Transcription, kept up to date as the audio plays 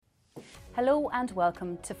Hello and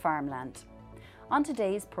welcome to Farmland. On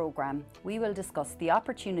today's programme, we will discuss the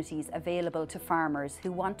opportunities available to farmers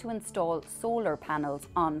who want to install solar panels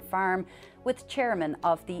on farm with Chairman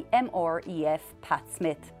of the MEP, Pat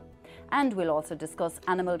Smith. And we'll also discuss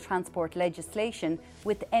animal transport legislation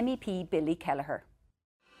with MEP Billy Kelleher.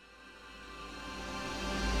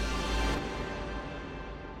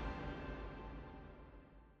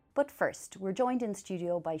 But first, we're joined in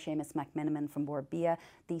studio by Seamus McMenamin from Bord Bia,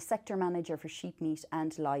 the Sector Manager for Sheep Meat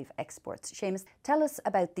and Live Exports. Seamus, tell us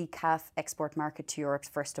about the calf export market to Europe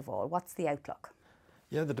first of all. What's the outlook?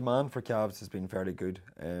 Yeah, the demand for calves has been fairly good.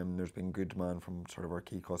 There's been good demand from sort of our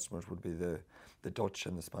key customers would be the Dutch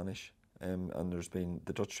and the Spanish. And there's been,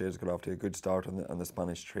 the Dutch trade has got off to a good start and the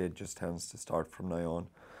Spanish trade just tends to start from now on.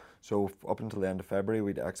 So up until the end of February,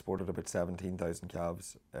 we'd exported about 17,000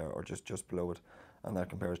 calves or just below it. And that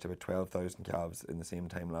compares to about 12,000 calves in the same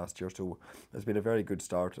time last year. So it's been a very good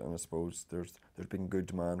start, and I suppose there's been good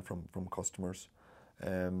demand from customers.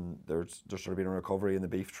 There's sort of been a recovery in the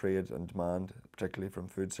beef trade and demand, particularly from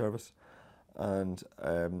food service, and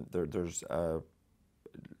there's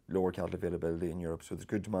lower cattle availability in Europe. So there's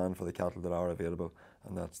good demand for the cattle that are available,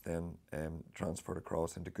 and that's then transferred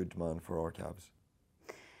across into good demand for our calves.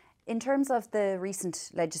 In terms of the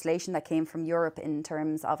recent legislation that came from Europe in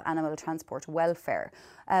terms of animal transport welfare,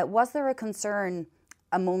 was there a concern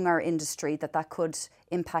among our industry that could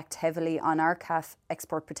impact heavily on our calf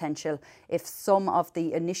export potential if some of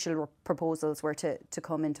the initial proposals were to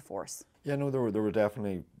come into force? Yeah, no, there were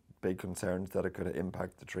definitely big concerns that it could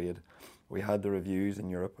impact the trade. We had the reviews in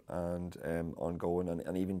Europe and ongoing,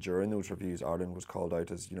 and even during those reviews, Ireland was called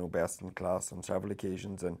out as best in class on several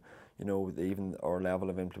occasions, and even our level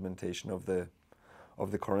of implementation of the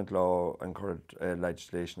current law and current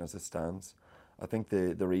legislation as it stands. I think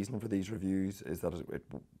the reason for these reviews is that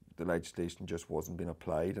the legislation just wasn't being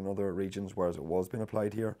applied in other regions, whereas it was being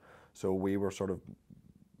applied here. So we were sort of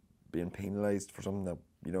being penalised for something that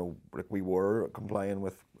like we were complying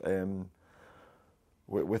with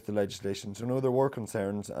the legislation. So no, there were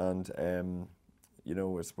concerns, and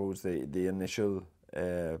I suppose the initial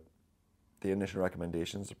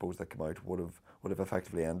recommendations, I suppose, that came out would have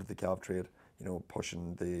effectively ended the calf trade.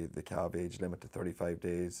 Pushing the calf age limit to 35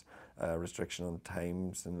 days, restriction on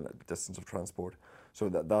times and distance of transport. So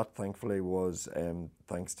that thankfully was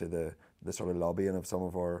thanks to the sort of lobbying of some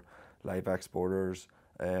of our live exporters,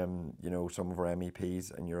 some of our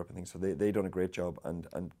MEPs in Europe and things. So they done a great job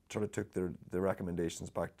and sort of took the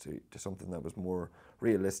recommendations back to something that was more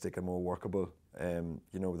realistic and more workable,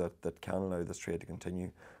 that can allow this trade to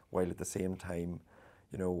continue, while at the same time,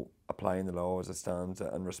 applying the law as it stands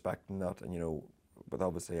and respecting that, and with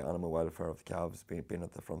obviously animal welfare of the calves being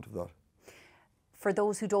at the front of that. For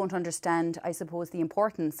those who don't understand, I suppose, the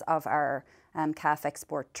importance of our calf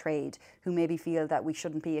export trade, who maybe feel that we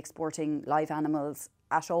shouldn't be exporting live animals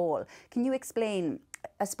at all, can you explain,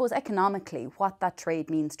 I suppose, economically what that trade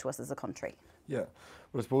means to us as a country? Yeah,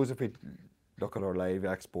 well, I suppose if we look at our live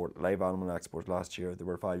animal exports last year, they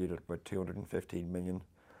were valued at about £215 million.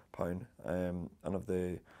 And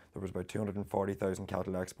there was about 240,000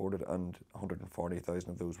 cattle exported, and 140,000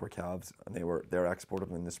 of those were calves, and they're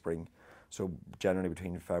exported in the spring. So generally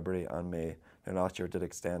between February and May. And last year it did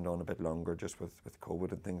extend on a bit longer just with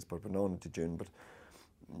COVID and things, but on into June. But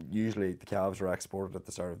usually the calves are exported at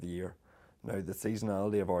the start of the year. Now the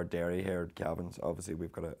seasonality of our dairy herd calvings, obviously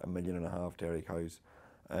we've got 1.5 million dairy cows,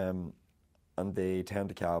 and they tend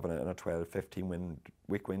to calve in a 12-15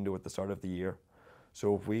 week window at the start of the year.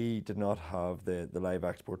 So if we did not have the live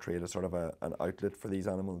export trade as sort of an outlet for these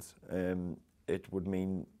animals, it would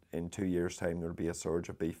mean in 2 years' time there would be a surge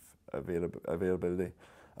of beef availability.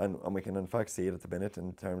 And we can in fact see it at the minute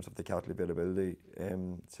in terms of the cattle availability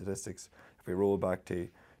statistics. If we roll back to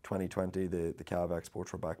 2020, the calf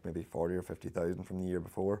exports were back maybe 40 or 50,000 from the year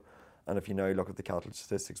before. And if you now look at the cattle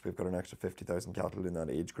statistics, we've got an extra 50,000 cattle in that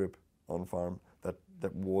age group on farm that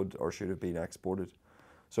would or should have been exported.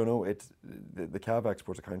 So no, the calf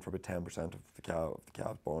exports account for about 10% of the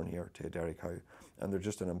calves born here to a dairy cow, and they're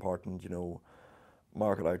just an important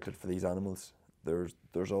market outlet for these animals.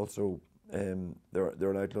 There's also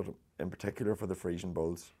they're an outlet in particular for the Frisian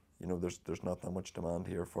bulls. There's not that much demand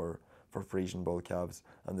here for Frisian bull calves,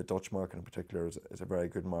 and the Dutch market in particular is a very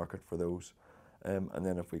good market for those. And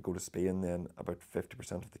then if we go to Spain, then about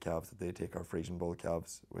 50% of the calves that they take are Frisian bull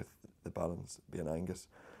calves, with the balance being Angus.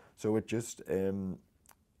 So it just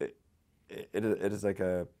it is like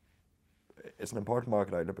it's an important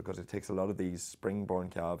market outlet because it takes a lot of these spring-born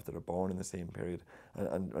calves that are born in the same period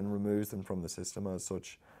and removes them from the system as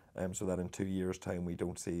such, so that in 2 years' time we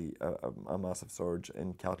don't see a massive surge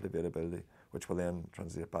in cattle availability, which will then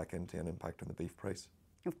translate back into an impact on the beef price.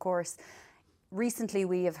 Of course. Recently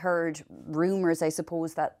we have heard rumours, I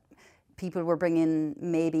suppose, that people were bringing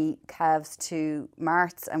maybe calves to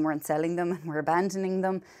marts and weren't selling them and were abandoning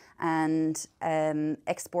them, and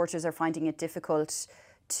exporters are finding it difficult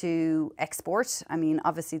to export. I mean,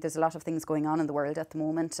 obviously there's a lot of things going on in the world at the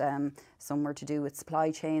moment. Some were to do with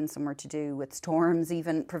supply chains, some were to do with storms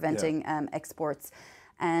even preventing exports.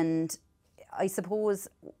 And I suppose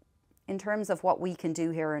in terms of what we can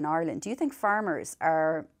do here in Ireland, do you think farmers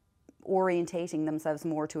are orientating themselves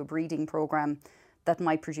more to a breeding programme that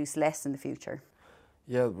might produce less in the future?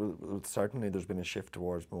 Yeah, well, certainly there's been a shift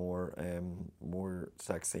towards more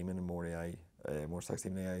sex semen and more AI,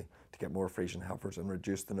 to get more Frisian heifers and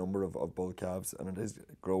reduce the number of bull calves, and it is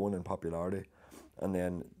growing in popularity. And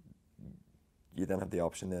then you then have the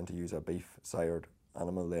option then to use a beef sired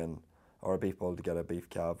animal then, or a beef bull to get a beef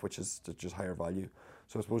calf, which is just higher value.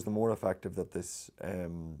 So I suppose the more effective that this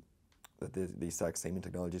these sex semen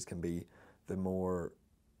technologies can be, the more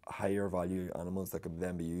higher value animals that can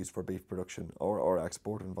then be used for beef production or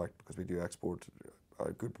export, in fact, because we do export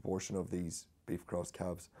a good proportion of these beef cross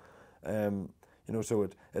calves. So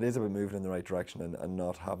it is about moving in the right direction and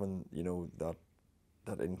not having,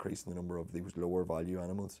 that increase in the number of these lower value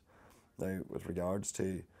animals. Now, with regards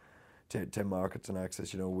to markets and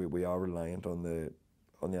access, we are reliant on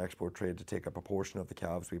the export trade to take a proportion of the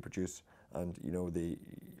calves we produce, and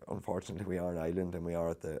unfortunately we are an island and we are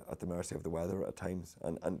at the mercy of the weather at times,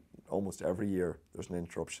 and almost every year there's an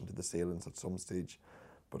interruption to the salience at some stage.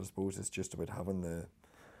 But I suppose it's just about having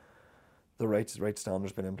the right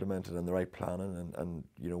standards being implemented and the right planning, and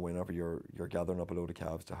whenever you're gathering up a load of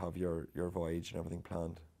calves, to have your voyage and everything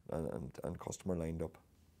planned and customer lined up.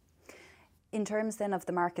 In terms then of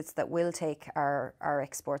the markets that will take our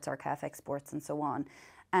exports, our calf exports and so on,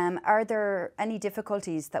 are there any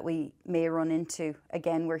difficulties that we may run into?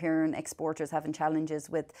 Again, we're hearing exporters having challenges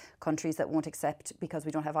with countries that won't accept, because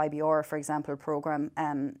we don't have IBR, for example, programme,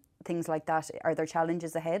 things like that. Are there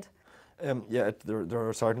challenges ahead? There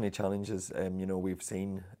are certainly challenges. We've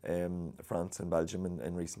seen France and Belgium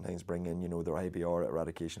in recent times bring in, their IBR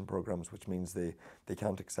eradication programs, which means they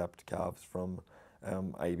can't accept calves from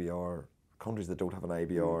IBR countries that don't have an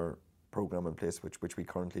IBR program in place, which we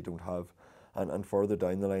currently don't have. And further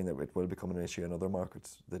down the line, it will become an issue in other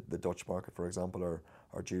markets. The Dutch market, for example,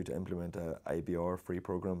 are due to implement a IBR free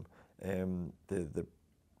program. The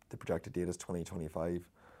projected date is 2025.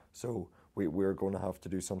 So we're going to have to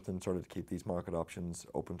do something sort of to keep these market options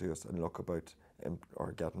open to us and look about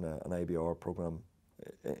or getting an IBR program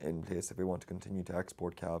in place if we want to continue to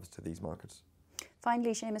export calves to these markets.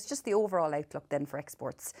 Finally, Seamus, just the overall outlook then for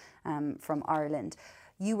exports from Ireland.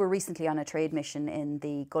 You were recently on a trade mission in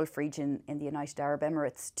the Gulf region in the United Arab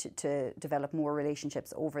Emirates to develop more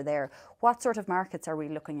relationships over there. What sort of markets are we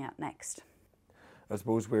looking at next? I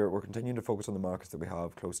suppose we're continuing to focus on the markets that we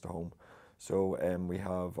have close to home. So we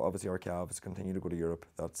have, obviously, our calves continue to go to Europe.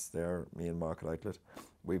 That's their main market outlet.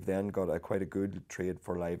 We've then got quite a good trade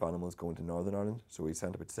for live animals going to Northern Ireland. So we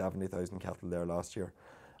sent about 70,000 cattle there last year.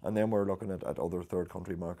 And then we're looking at other third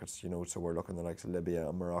country markets, so we're looking at the likes of Libya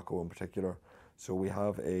and Morocco in particular. So we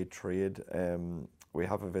have a trade, we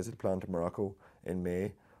have a visit planned to Morocco in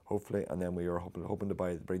May, hopefully, and then we are hoping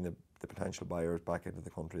to bring the potential buyers back into the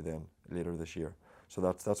country then later this year. So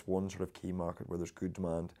that's one sort of key market where there's good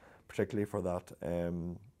demand, particularly for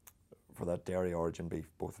that dairy origin beef,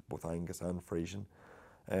 both Angus and Frisian.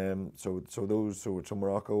 So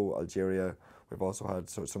Morocco, Algeria. We've also had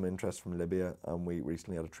some interest from Libya, and we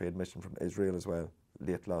recently had a trade mission from Israel as well,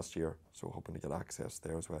 late last year. So hoping to get access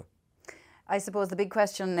there as well. I suppose the big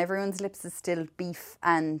question on everyone's lips is still beef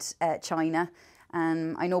and China.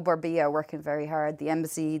 I know Burbia are working very hard, the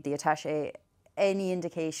embassy, the attaché. Any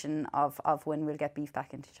indication of when we'll get beef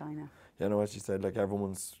back into China? Yeah, as you said,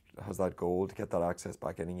 everyone's has that goal to get that access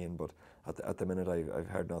back in, but at the minute I've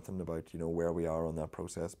heard nothing about where we are on that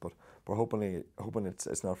process. But we're hoping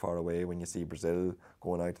it's not far away. When you see Brazil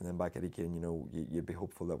going out and then back in again, you'd be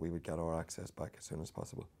hopeful that we would get our access back as soon as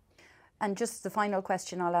possible. And just the final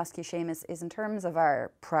question I'll ask you, Seamus, is in terms of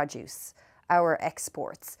our produce, our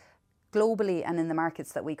exports, globally and in the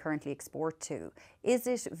markets that we currently export to, is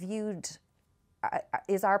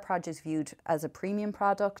our produce viewed as a premium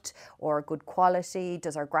product or good quality?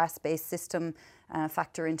 Does our grass-based system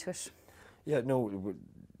factor into it? Yeah, no,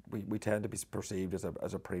 we tend to be perceived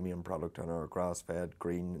as a premium product, and our grass-fed,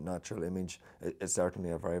 green, natural image is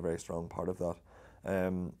certainly a very, very strong part of that.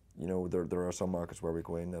 There are some markets where we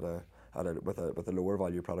go in with a lower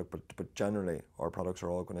value product, but generally our products are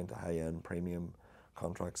all going into high-end premium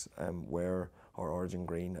contracts, where our Origin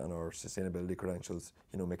Green and our sustainability credentials,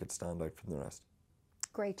 make it stand out from the rest.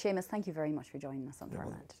 Great, Seamus, thank you very much for joining us on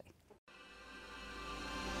Farmland today.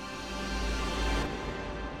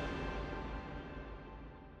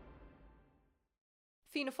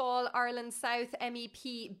 Fianna Fáil, Ireland South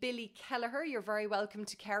MEP Billy Kelleher, you're very welcome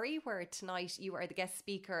to Kerry, where tonight you are the guest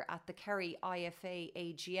speaker at the Kerry IFA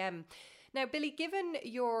AGM. Now, Billy, given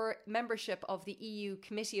your membership of the EU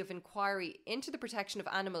Committee of Inquiry into the Protection of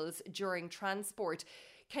Animals during Transport,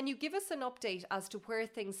 can you give us an update as to where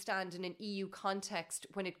things stand in an EU context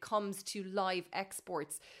when it comes to live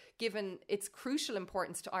exports, given its crucial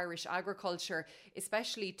importance to Irish agriculture,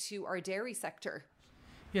 especially to our dairy sector?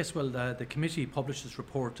 Yes, well, the committee published this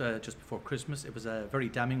report just before Christmas. It was a very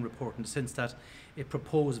damning report in the sense that it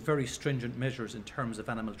proposed very stringent measures in terms of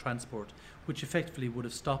animal transport, which effectively would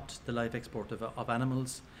have stopped the live export of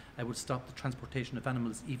animals. It would stop the transportation of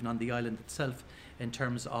animals even on the island itself in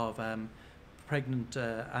terms of pregnant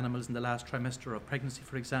animals in the last trimester of pregnancy,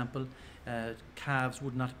 for example. Calves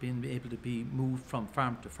would not be able to be moved from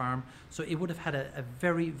farm to farm. So it would have had a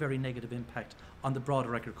very, very negative impact on the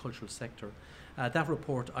broader agricultural sector. That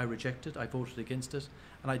report I rejected, I voted against it,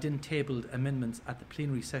 and I then tabled amendments at the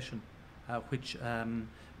plenary session, which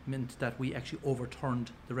meant that we actually overturned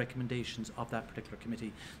the recommendations of that particular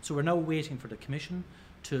committee. So we're now waiting for the Commission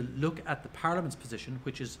to look at the Parliament's position,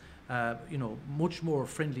 which is much more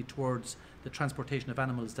friendly towards the transportation of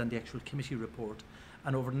animals than the actual committee report.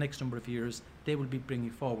 And over the next number of years, they will be bringing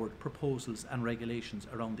forward proposals and regulations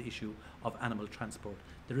around the issue of animal transport.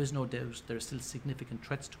 There is no doubt there are still significant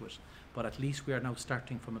threats to it, but at least we are now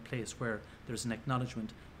starting from a place where there's an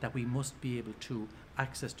acknowledgement that we must be able to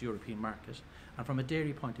access the European market. And from a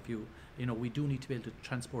dairy point of view, we do need to be able to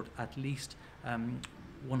transport at least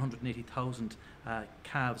 180,000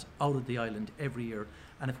 calves out of the island every year,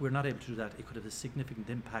 and if we're not able to do that, it could have a significant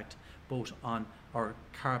impact both on our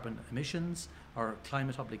carbon emissions, our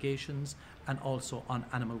climate obligations, and also on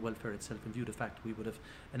animal welfare itself, in view of the fact we would have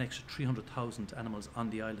an extra 300,000 animals on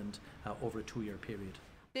the island over a 2-year period.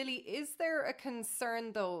 Billy, is there a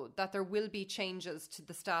concern though that there will be changes to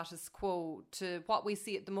the status quo, to what we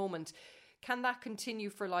see at the moment? Can that continue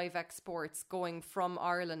for live exports going from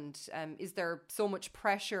Ireland? Is there so much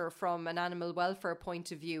pressure from an animal welfare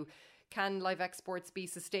point of view? Can live exports be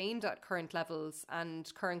sustained at current levels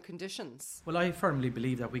and current conditions? Well, I firmly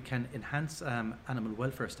believe that we can enhance animal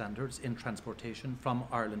welfare standards in transportation from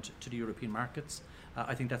Ireland to the European markets.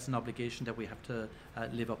 I think that's an obligation that we have to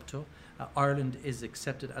live up to. Ireland is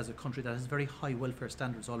accepted as a country that has very high welfare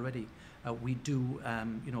standards already. We do,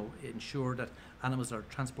 ensure that animals that are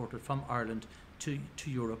transported from Ireland to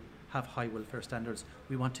Europe have high welfare standards.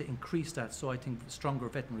 We want to increase that, so I think stronger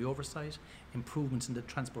veterinary oversight, improvements in the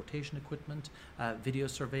transportation equipment, video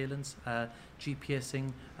surveillance,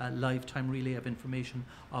 GPSing, lifetime relay of information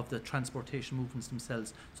of the transportation movements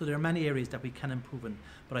themselves. So there are many areas that we can improve in,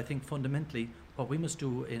 but I think fundamentally what we must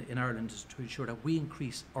do in Ireland is to ensure that we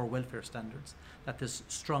increase our welfare standards, that there's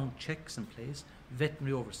strong checks in place,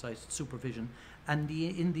 veterinary oversight, supervision, and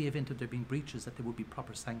in the event of there being breaches, that there will be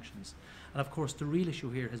proper sanctions. And of course the real issue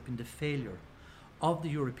here has been the failure of the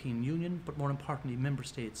European Union, but more importantly member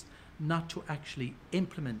states, not to actually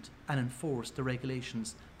implement and enforce the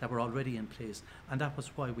regulations that were already in place. And that was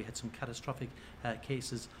why we had some catastrophic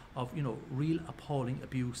cases of real appalling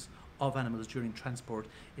abuse of animals during transport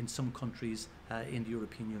in some countries in the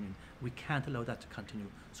European Union. We can't allow that to continue.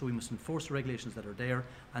 So we must enforce the regulations that are there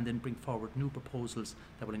and then bring forward new proposals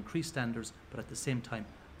that will increase standards, but at the same time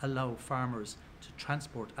allow farmers to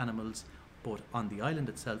transport animals both on the island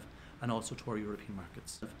itself and also to our European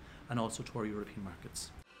markets.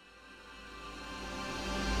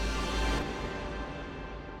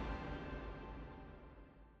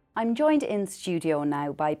 I'm joined in studio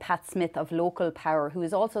now by Pat Smith of Local Power, who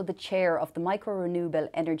is also the chair of the Micro Renewable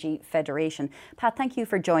Energy Federation. Pat, thank you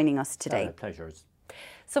for joining us today. Pleasures.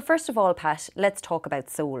 So first of all, Pat, let's talk about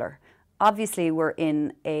solar. Obviously, we're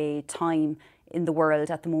in a time in the world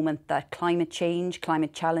at the moment that climate change,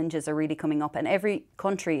 climate challenges are really coming up, and every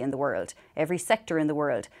country in the world, every sector in the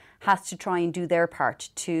world has to try and do their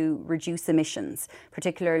part to reduce emissions,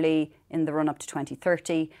 particularly in the run-up to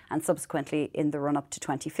 2030 and subsequently in the run-up to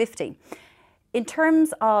 2050. In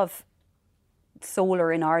terms of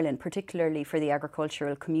solar in Ireland, particularly for the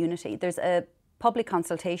agricultural community, there's a public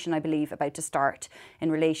consultation, I believe, about to start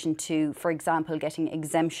in relation to, for example, getting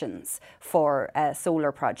exemptions for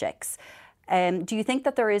solar projects. Do you think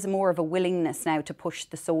that there is more of a willingness now to push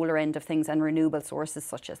the solar end of things and renewable sources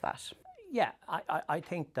such as that? Yeah, I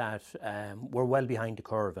think that we're well behind the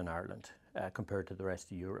curve in Ireland compared to the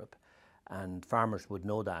rest of Europe. And farmers would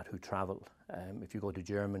know that who travel. If you go to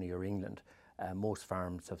Germany or England, most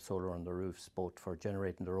farms have solar on their roofs, both for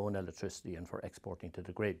generating their own electricity and for exporting to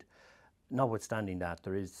the grid. Notwithstanding that,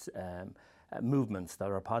 there is movements that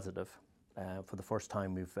are positive. For the first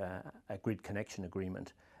time, we've a grid connection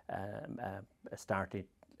agreement started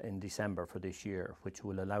in December for this year, which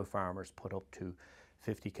will allow farmers to put up to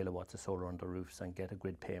 50 kilowatts of solar on their roofs and get a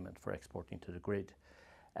grid payment for exporting to the grid.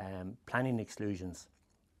 Planning exclusions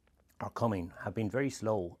are coming, have been very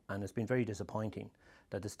slow, and it's been very disappointing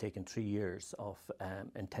that it's taken 3 years of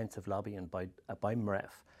intensive lobbying by MEP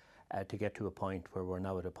to get to a point where we're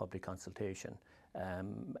now at a public consultation.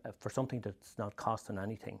 For something that's not costing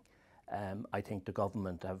anything, I think the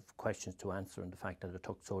government have questions to answer in the fact that it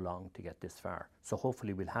took so long to get this far. So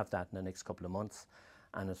hopefully we'll have that in the next couple of months.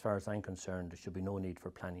 And as far as I'm concerned, there should be no need for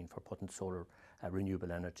planning for putting solar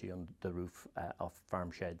renewable energy on the roof of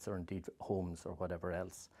farm sheds or indeed homes or whatever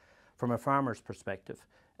else. From a farmer's perspective,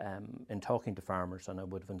 in talking to farmers, and I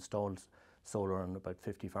would have installed solar on about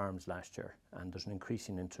 50 farms last year, and there's an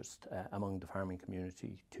increasing interest among the farming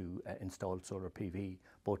community to install solar PV,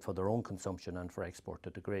 both for their own consumption and for export to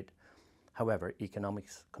the grid. However,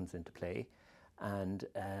 economics comes into play, and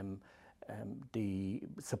the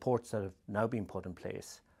supports that have now been put in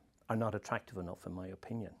place are not attractive enough, in my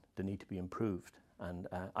opinion. They need to be improved, and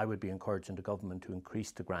I would be encouraging the government to increase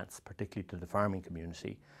the grants, particularly to the farming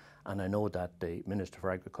community. And I know that the Minister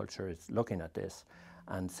for Agriculture is looking at this,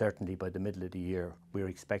 and certainly by the middle of the year we're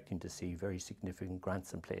expecting to see very significant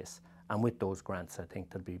grants in place. And with those grants, I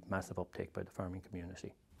think there'll be massive uptake by the farming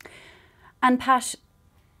community. And Pat,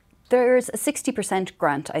 there's a 60%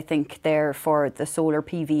 grant, I think, there for the solar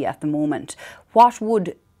PV at the moment. What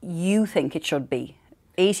would you think it should be?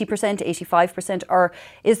 80%, 85%? Or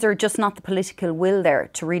is there just not the political will there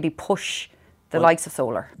to really push the likes of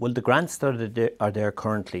solar? Well, the grants that are there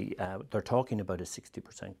currently, they're talking about a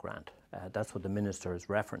 60% grant. That's what the Minister has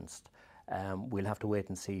referenced. We'll have to wait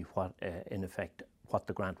and see what, in effect, what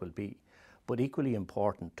the grant will be. But equally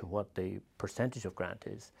important to what the percentage of grant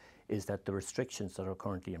is that the restrictions that are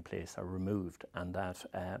currently in place are removed, and that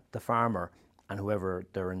the farmer and whoever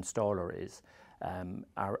their installer is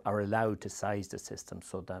are allowed to size the system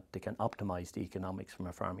so that they can optimise the economics from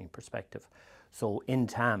a farming perspective. So in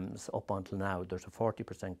TAMS, up until now, there's a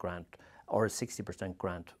 40% grant or a 60%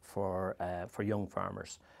 grant for young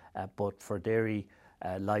farmers. But for dairy,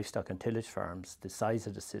 livestock and tillage farms, the size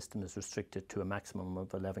of the system is restricted to a maximum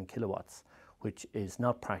of 11 kilowatts, which is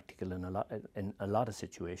not practical in a lot of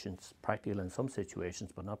situations, practical in some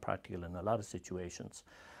situations, but not practical in a lot of situations.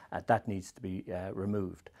 That needs to be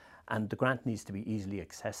removed. And the grant needs to be easily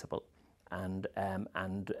accessible. And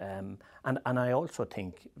I also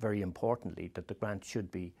think, very importantly, that the grant should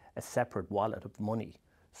be a separate wallet of money,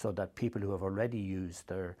 so that people who have already used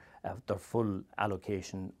their full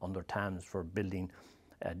allocation under TAMS for building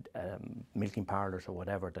milking parlours or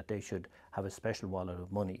whatever, that they should have a special wallet of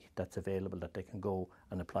money that's available that they can go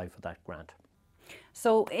and apply for that grant.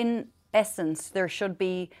 So in essence, there should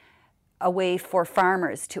be a way for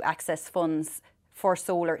farmers to access funds for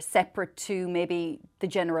solar separate to maybe the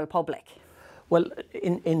general public? Well,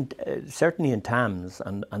 certainly in TAMS,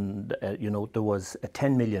 and you know, there was a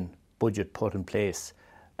 10 million budget put in place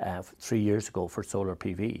 3 years ago for solar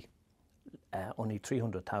PV. Only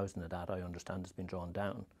 300,000 of that, I understand, has been drawn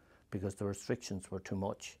down because the restrictions were too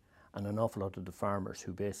much, and an awful lot of the farmers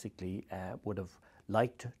who basically would have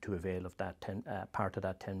liked to avail of that part of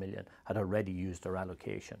that 10 million had already used their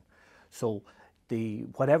allocation. So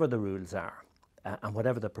whatever the rules are and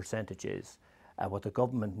whatever the percentage is, what the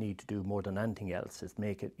government need to do more than anything else is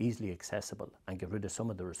make it easily accessible and get rid of some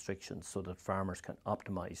of the restrictions so that farmers can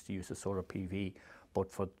optimise the use of solar PV,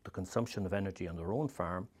 both for the consumption of energy on their own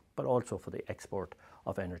farm, but also for the export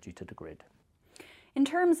of energy to the grid. In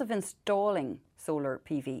terms of installing solar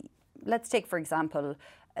PV, let's take, for example,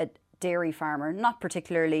 a dairy farmer, not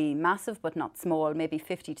particularly massive, but not small, maybe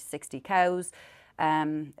 50 to 60 cows,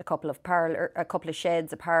 a couple of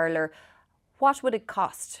sheds, a parlour. What would it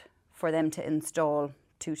cost for them to install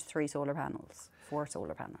 2 to 3 solar panels, 4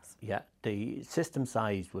 solar panels? Yeah, the system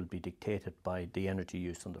size will be dictated by the energy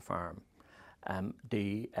use on the farm. And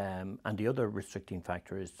the other restricting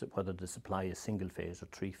factor is whether the supply is single phase or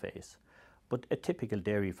 3-phase. But a typical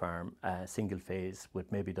dairy farm, single phase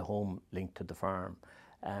with maybe the home linked to the farm,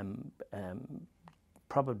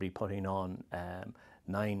 probably putting on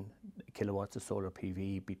 9 kilowatts of solar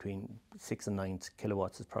PV, between 6 and 9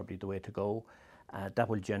 kilowatts is probably the way to go. That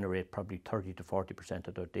will generate probably 30 to 40%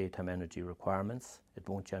 of their daytime energy requirements. It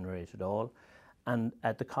won't generate at all. And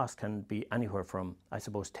the cost can be anywhere from, I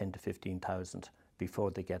suppose, 10 to 15,000 before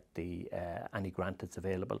they get any grant that's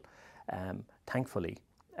available. Thankfully,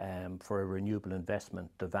 For a renewable investment,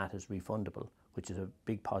 the VAT is refundable, which is a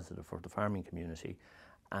big positive for the farming community.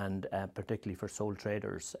 And particularly for sole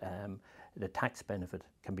traders, the tax benefit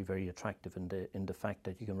can be very attractive in the fact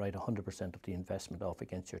that you can write 100% of the investment off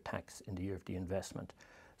against your tax in the year of the investment.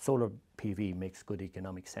 Solar PV makes good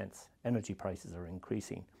economic sense. Energy prices are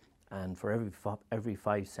increasing, and for every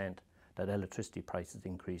 5 cent that electricity prices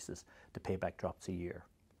increases, the payback drops a year.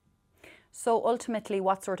 So ultimately,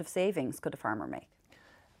 what sort of savings could a farmer make?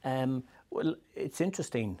 Well, it's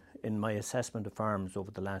interesting in my assessment of farms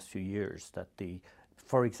over the last few years that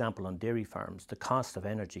for example, on dairy farms, the cost of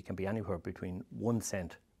energy can be anywhere between 1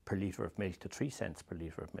 cent per litre of milk to 3 cents per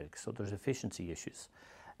litre of milk. So there's efficiency issues.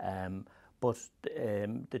 But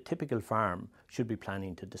the typical farm should be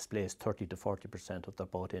planning to displace 30 to 40% of their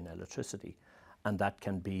bought-in electricity. And that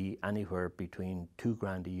can be anywhere between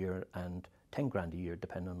 £2,000 a year and £10,000 a year,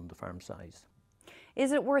 depending on the farm size.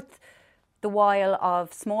 Is it worth the while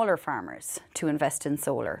of smaller farmers to invest in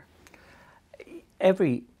solar?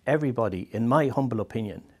 Everybody, in my humble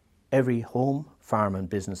opinion, every home, farm and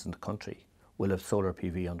business in the country will have solar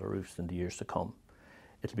PV on their roofs in the years to come.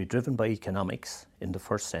 It'll be driven by economics in the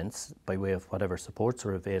first sense, by way of whatever supports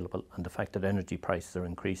are available and the fact that energy prices are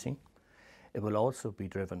increasing. It will also be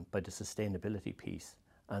driven by the sustainability piece,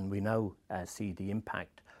 and we now see the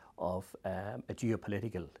impact of a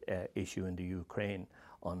geopolitical issue in the Ukraine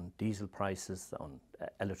on diesel prices, on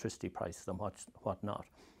electricity prices and whatnot.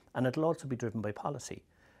 And it'll also be driven by policy,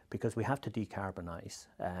 because we have to decarbonise.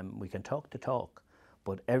 We can talk the talk,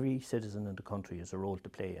 but every citizen in the country has a role to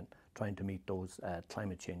play in trying to meet those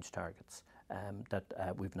climate change targets that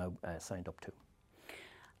we've now signed up to.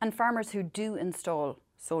 And farmers who do install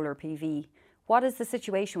solar PV, what is the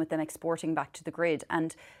situation with them exporting back to the grid?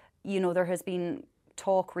 And, you know, there has been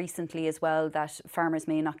talk recently as well that farmers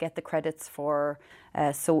may not get the credits for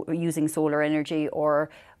using solar energy, or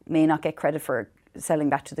may not get credit for selling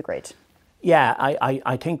back to the grid. Yeah,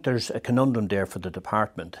 I think there's a conundrum there for the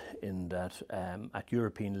department in that at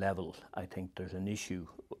European level, I think there's an issue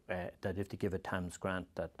that if they give a TAMS grant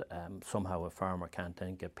that somehow a farmer can't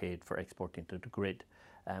then get paid for exporting to the grid.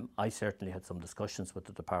 I certainly had some discussions with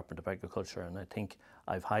the Department of Agriculture, and I think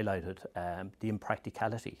I've highlighted the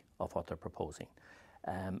impracticality of what they're proposing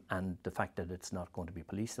and the fact that it's not going to be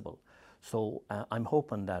policeable. So I'm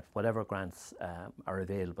hoping that whatever grants are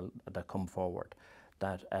available that come forward,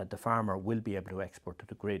 that the farmer will be able to export to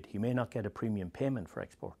the grid. He may not get a premium payment for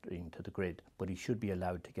exporting to the grid, but he should be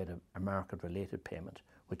allowed to get a market-related payment,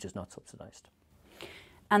 which is not subsidised.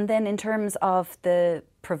 And then in terms of the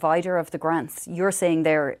provider of the grants, you're saying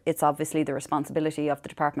there it's obviously the responsibility of the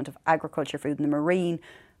Department of Agriculture, Food and the Marine,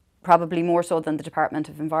 probably more so than the Department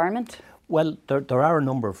of Environment? Well, there are a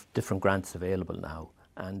number of different grants available now.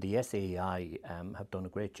 And the SAEI have done a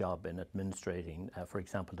great job in administrating, for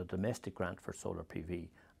example, the domestic grant for solar PV.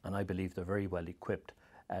 And I believe they're very well equipped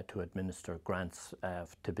to administer grants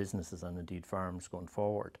to businesses and indeed farms going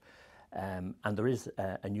forward. And there is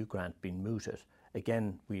a new grant being mooted.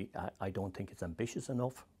 Again, I don't think it's ambitious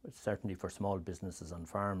enough. It's certainly for small businesses and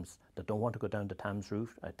farms that don't want to go down the TAMS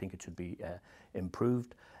route. I think it should be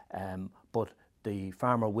improved. But the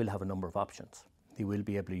farmer will have a number of options. He will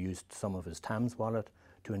be able to use some of his TAMS wallet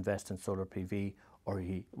to invest in solar PV, or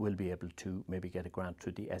he will be able to maybe get a grant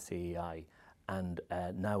through the SAEI. And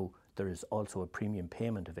now there is also a premium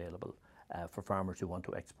payment available for farmers who want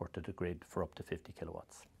to export to the grid for up to 50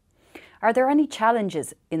 kilowatts. Are there any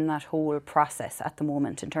challenges in that whole process at the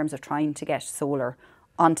moment in terms of trying to get solar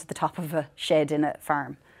onto the top of a shed in a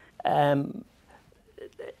farm?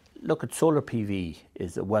 Look, solar PV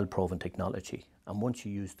is a well-proven technology, and once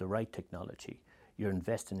you use the right technology, you're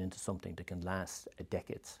investing into something that can last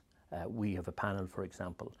decades. We have a panel, for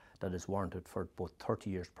example, that is warranted for both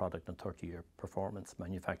 30 years product and 30-year performance,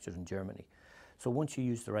 manufactured in Germany. So once you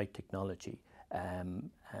use the right technology,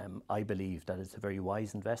 I believe that it's a very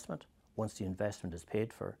wise investment. Once the investment is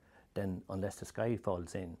paid for, then unless the sky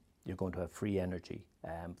falls in, you're going to have free energy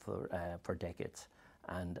for decades.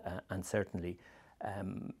 And certainly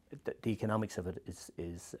the economics of it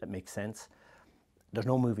makes sense. There's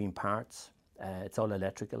no moving parts. It's all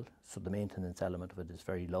electrical, so the maintenance element of it is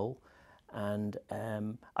very low. And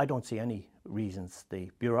I don't see any reasons.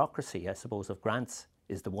 The bureaucracy, I suppose, of grants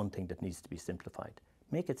is the one thing that needs to be simplified.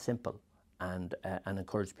 Make it simple and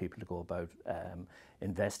encourage people to go about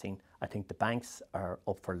investing. I think the banks are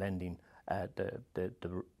up for lending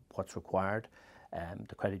what's required.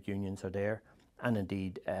 The credit unions are there. And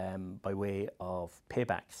indeed, by way of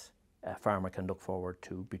paybacks, a farmer can look forward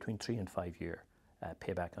to between 3 and 5 year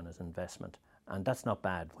payback on his investment. And that's not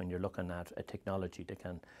bad when you're looking at a technology that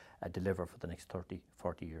can deliver for the next 30,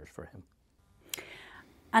 40 years for him.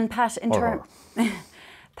 And Pat,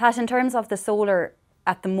 Pat, in terms of the solar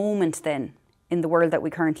at the moment then, in the world that we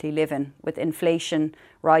currently live in, with inflation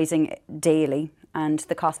rising daily and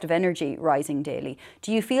the cost of energy rising daily,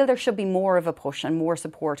 do you feel there should be more of a push and more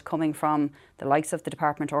support coming from the likes of the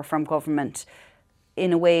department or from government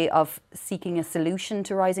in a way of seeking a solution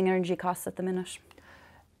to rising energy costs at the minute?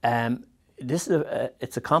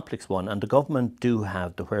 It's a complex one, and the government do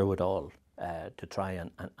have the wherewithal to try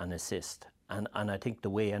and assist. And I think the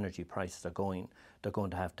way energy prices are going, they're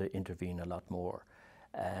going to have to intervene a lot more.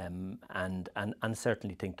 And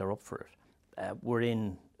certainly think they're up for it. We're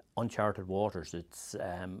in uncharted waters. It's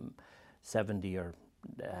 70 or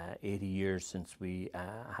 80 years since we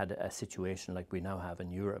had a situation like we now have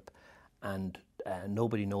in Europe, and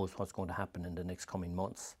nobody knows what's going to happen in the next coming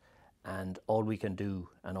months. And all we can do,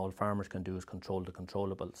 and all farmers can do, is control the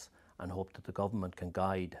controllables and hope that the government can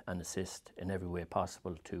guide and assist in every way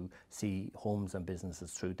possible to see homes and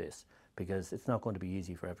businesses through this, because it's not going to be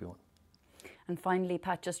easy for everyone. And finally,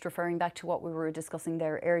 Pat, just referring back to what we were discussing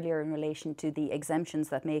there earlier in relation to the exemptions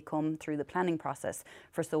that may come through the planning process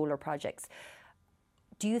for solar projects,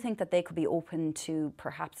 do you think that they could be open to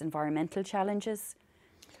perhaps environmental challenges?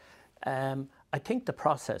 I think the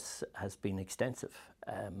process has been extensive,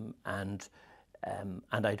 and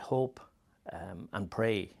I'd hope and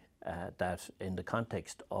pray that in the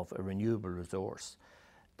context of a renewable resource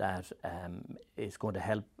that is going to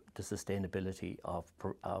help the sustainability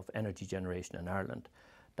of energy generation in Ireland,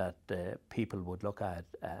 that people would look at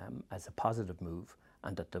as a positive move,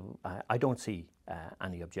 and that I don't see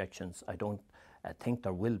any objections. I don't think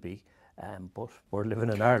there will be, but we're living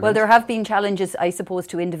in Ireland. Well, there have been challenges, I suppose,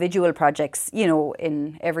 to individual projects, you know,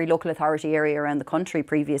 in every local authority area around the country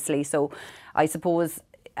previously. So I suppose,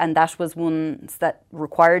 and that was ones that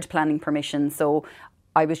required planning permission. So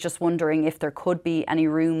I was just wondering if there could be any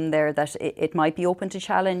room there that it might be open to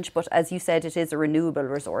challenge. But as you said, it is a renewable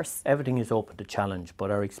resource. Everything is open to challenge,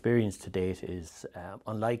 but our experience to date is,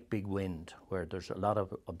 unlike big wind, where there's a lot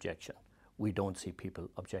of objection, we don't see people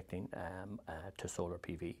objecting to solar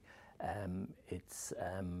PV. It's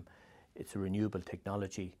a renewable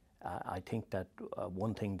technology. I think that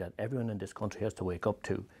one thing that everyone in this country has to wake up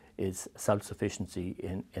to is self-sufficiency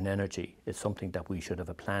in energy. It's something that we should have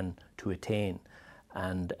a plan to attain.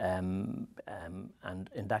 And in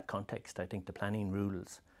that context, I think the planning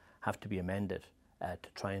rules have to be amended to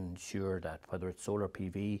try and ensure that whether it's solar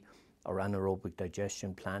PV or anaerobic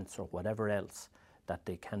digestion plants or whatever else, that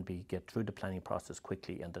they can get through the planning process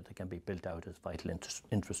quickly and that they can be built out as vital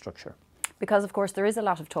infrastructure. Because, of course, there is a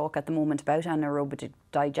lot of talk at the moment about anaerobic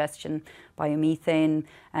digestion, biomethane,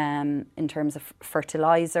 in terms of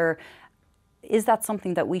fertiliser. Is that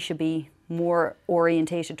something that we should be more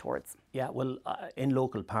orientated towards? Yeah, well, in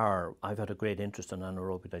local power, I've had a great interest in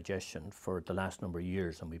anaerobic digestion for the last number of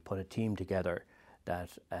years, and we put a team together that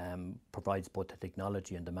provides both the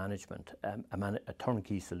technology and the management, a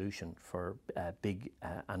turnkey solution for big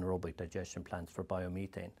anaerobic digestion plants for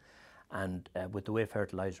biomethane. And with the way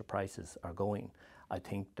fertiliser prices are going, I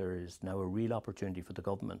think there is now a real opportunity for the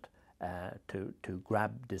government to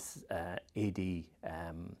grab this AD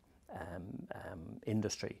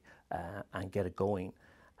industry and get it going.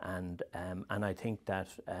 And I think that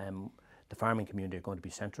the farming community are going to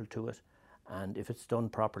be central to it. And if it's done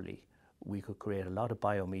properly, we could create a lot of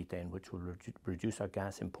biomethane, which will reduce our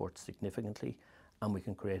gas imports significantly, and we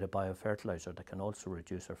can create a biofertiliser that can also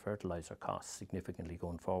reduce our fertiliser costs significantly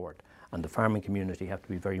going forward. And the farming community have to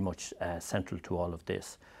be very much central to all of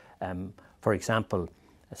this. For example,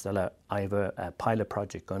 Stella, I have a pilot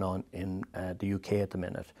project going on in the UK at the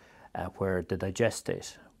minute, where the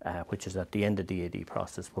digestate, which is at the end of the AD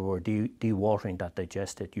process, where we're dewatering that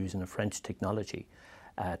digestate using a French technology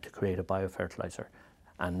to create a biofertiliser.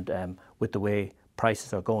 And with the way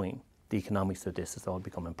prices are going, the economics of this is all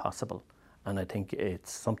becoming possible. And I think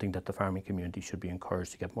it's something that the farming community should be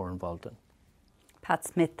encouraged to get more involved in. Pat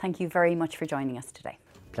Smith, thank you very much for joining us today.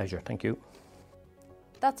 Pleasure, thank you.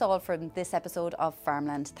 That's all from this episode of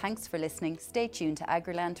Farmland. Thanks for listening. Stay tuned to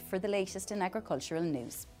Agriland for the latest in agricultural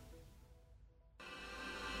news.